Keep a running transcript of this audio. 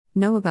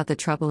Know about the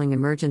troubling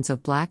emergence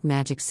of black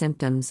magic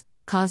symptoms,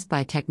 caused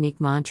by technique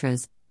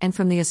mantras, and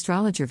from the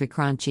astrologer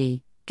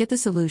Vikranthi, get the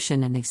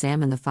solution and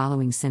examine the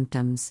following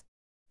symptoms.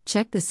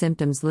 Check the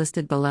symptoms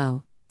listed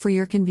below. For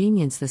your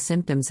convenience, the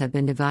symptoms have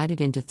been divided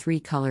into 3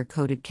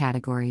 color-coded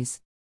categories.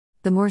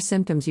 The more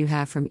symptoms you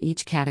have from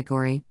each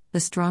category,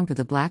 the stronger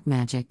the black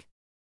magic.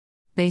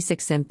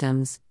 Basic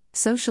symptoms: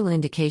 social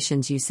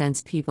indications you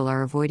sense people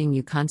are avoiding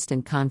you,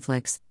 constant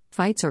conflicts,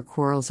 fights or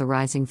quarrels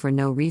arising for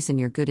no reason,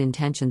 your good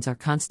intentions are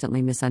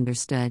constantly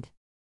misunderstood.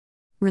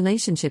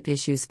 Relationship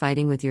issues,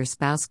 fighting with your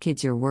spouse,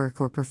 kids, your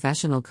work or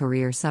professional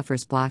career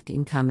suffers, blocked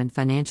income and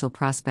financial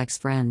prospects,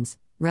 friends,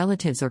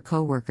 relatives or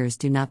co-workers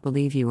do not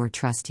believe you or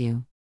trust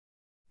you.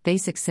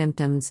 Basic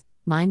symptoms: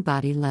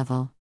 mind-body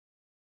level.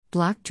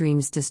 Blocked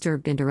dreams,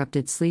 disturbed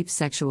interrupted sleep,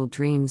 sexual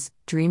dreams,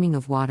 dreaming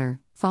of water,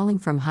 falling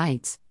from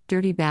heights,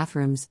 dirty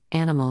bathrooms,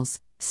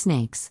 animals,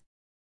 snakes.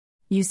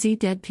 You see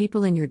dead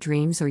people in your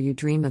dreams or you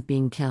dream of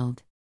being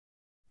killed.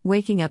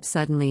 Waking up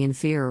suddenly in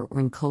fear or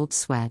in cold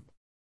sweat.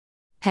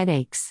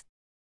 Headaches.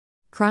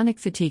 Chronic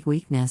fatigue,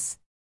 weakness.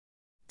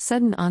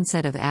 Sudden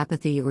onset of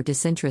apathy or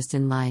disinterest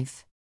in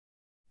life.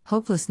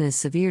 Hopelessness,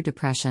 severe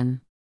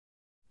depression.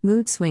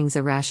 Mood swings,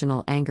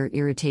 irrational anger,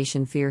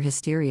 irritation, fear,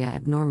 hysteria,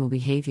 abnormal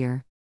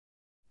behavior.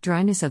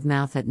 Dryness of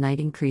mouth at night,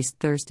 increased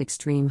thirst,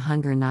 extreme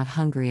hunger, not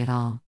hungry at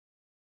all.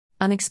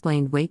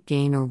 Unexplained weight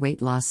gain or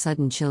weight loss,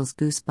 sudden chills,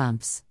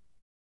 goosebumps.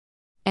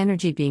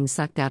 Energy being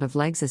sucked out of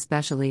legs,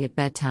 especially at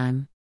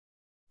bedtime.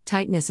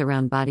 Tightness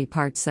around body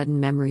parts, sudden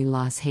memory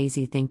loss,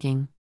 hazy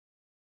thinking.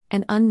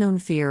 An unknown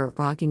fear or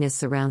fogginess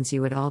surrounds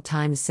you at all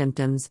times.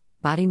 Symptoms: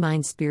 body,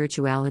 mind,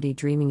 spirituality,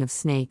 dreaming of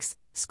snakes,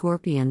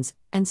 scorpions,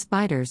 and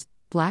spiders,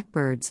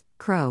 blackbirds,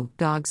 crow,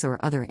 dogs or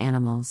other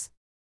animals.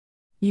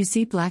 You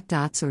see black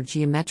dots or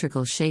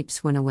geometrical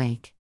shapes when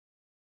awake.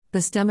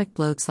 The stomach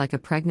bloats like a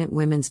pregnant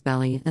woman's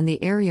belly, and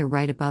the area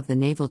right above the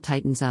navel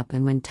tightens up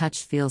and when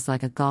touched feels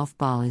like a golf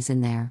ball is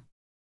in there.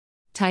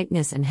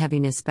 Tightness and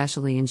heaviness,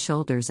 especially in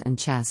shoulders and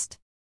chest.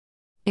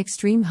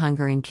 Extreme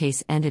hunger in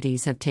case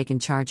entities have taken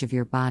charge of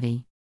your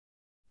body.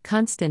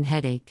 Constant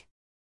headache.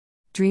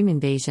 Dream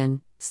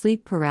invasion,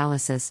 sleep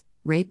paralysis,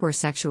 rape or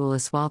sexual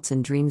assaults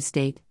in dream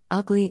state,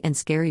 ugly and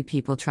scary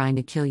people trying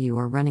to kill you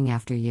or running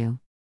after you.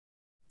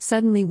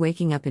 Suddenly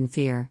waking up in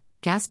fear,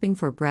 gasping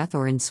for breath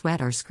or in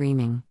sweat or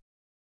screaming.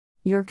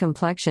 Your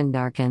complexion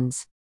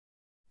darkens.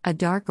 A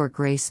dark or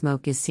gray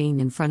smoke is seen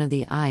in front of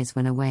the eyes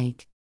when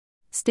awake.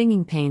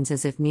 Stinging pains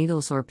as if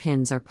needles or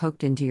pins are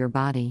poked into your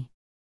body.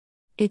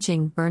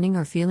 Itching, burning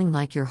or feeling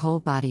like your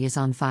whole body is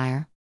on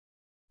fire.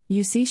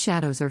 You see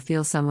shadows or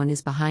feel someone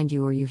is behind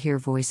you or you hear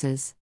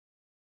voices.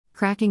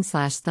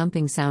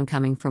 Cracking/thumping sound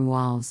coming from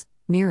walls,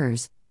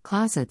 mirrors,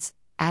 closets,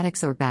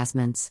 attics or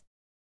basements.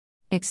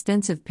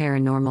 Extensive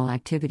paranormal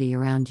activity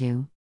around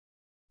you.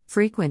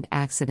 Frequent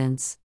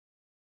accidents.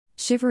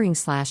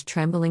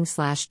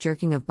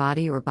 Shivering/trembling/jerking of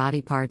body or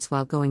body parts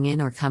while going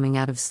in or coming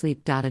out of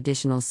sleep.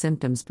 Additional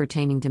symptoms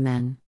pertaining to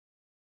men.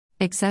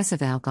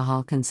 Excessive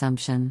alcohol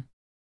consumption.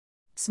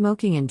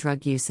 Smoking and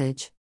drug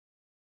usage.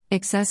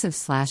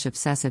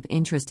 Excessive/obsessive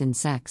interest in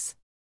sex.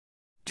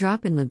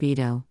 Drop in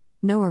libido,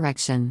 no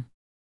erection.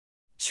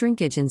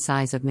 Shrinkage in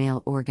size of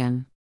male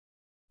organ.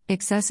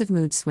 Excessive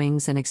mood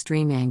swings and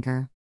extreme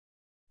anger.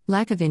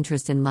 Lack of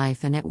interest in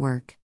life and at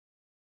work.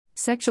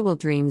 Sexual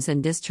dreams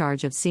and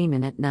discharge of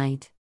semen at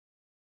night.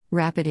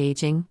 Rapid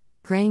aging,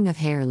 graying of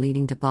hair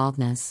leading to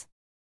baldness.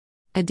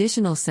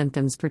 Additional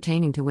symptoms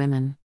pertaining to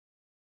women.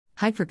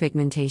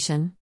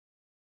 Hyperpigmentation.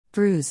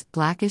 Bruise,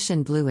 blackish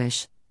and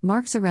bluish,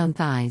 marks around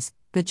thighs,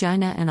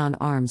 vagina and on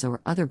arms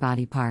or other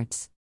body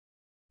parts.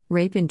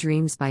 Rape in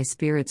dreams by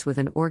spirits with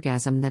an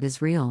orgasm that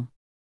is real.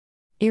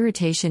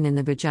 Irritation in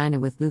the vagina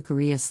with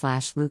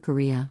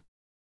leukorrhea/leukorrhea.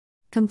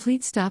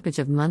 Complete stoppage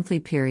of monthly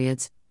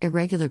periods,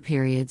 irregular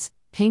periods,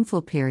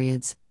 painful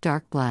periods,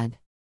 dark blood.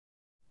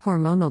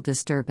 Hormonal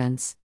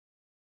disturbance.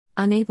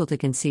 Unable to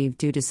conceive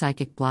due to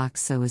psychic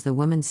blocks, so as the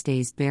woman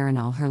stays barren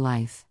all her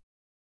life.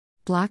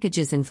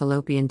 Blockages in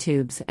fallopian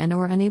tubes and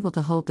or unable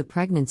to hold the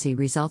pregnancy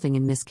resulting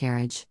in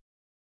miscarriage.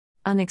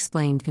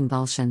 Unexplained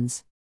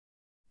convulsions.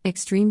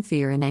 Extreme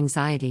fear and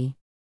anxiety.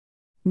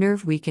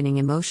 Nerve weakening,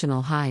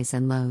 emotional highs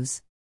and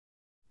lows.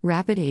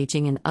 Rapid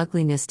aging and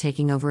ugliness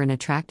taking over an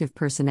attractive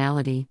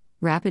personality,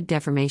 rapid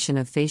deformation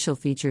of facial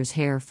features,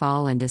 hair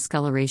fall and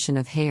discoloration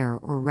of hair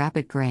or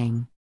rapid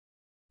graying.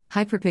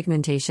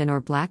 Hyperpigmentation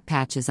or black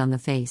patches on the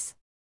face.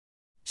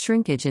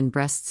 Shrinkage in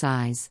breast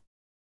size.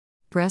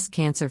 Breast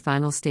cancer,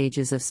 final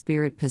stages of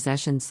spirit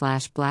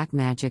possession/black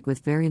magic with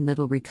very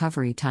little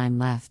recovery time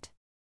left.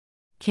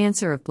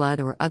 Cancer of blood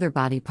or other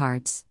body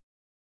parts.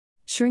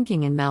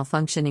 Shrinking and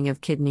malfunctioning of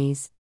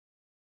kidneys.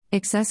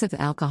 Excessive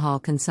alcohol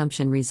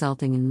consumption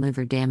resulting in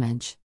liver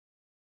damage.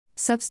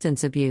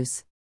 Substance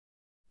abuse.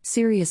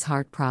 Serious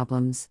heart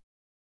problems.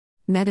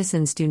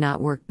 Medicines do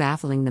not work,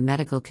 baffling the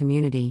medical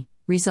community,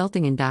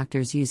 resulting in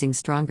doctors using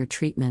stronger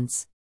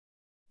treatments.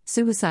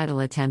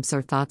 Suicidal attempts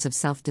or thoughts of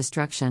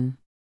self-destruction.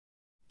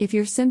 If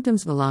your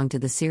symptoms belong to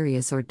the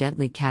serious or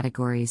deadly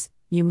categories,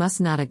 You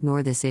must not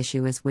ignore this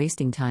issue, as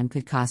wasting time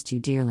could cost you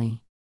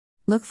dearly.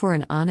 Look for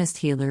an honest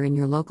healer in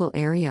your local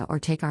area or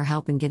take our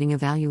help in getting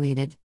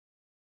evaluated.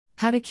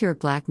 How to cure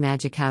black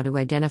magic. How to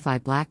identify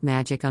black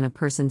magic on a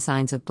person.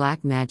 Signs of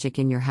black magic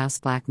in your house.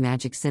 Black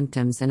magic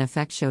symptoms and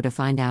effects. Show to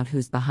find out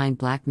who's behind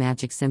black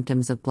magic.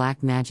 Symptoms of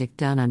black magic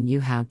done on you.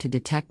 How to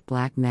detect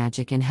black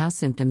magic and how.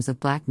 Symptoms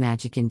of black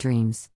magic in dreams.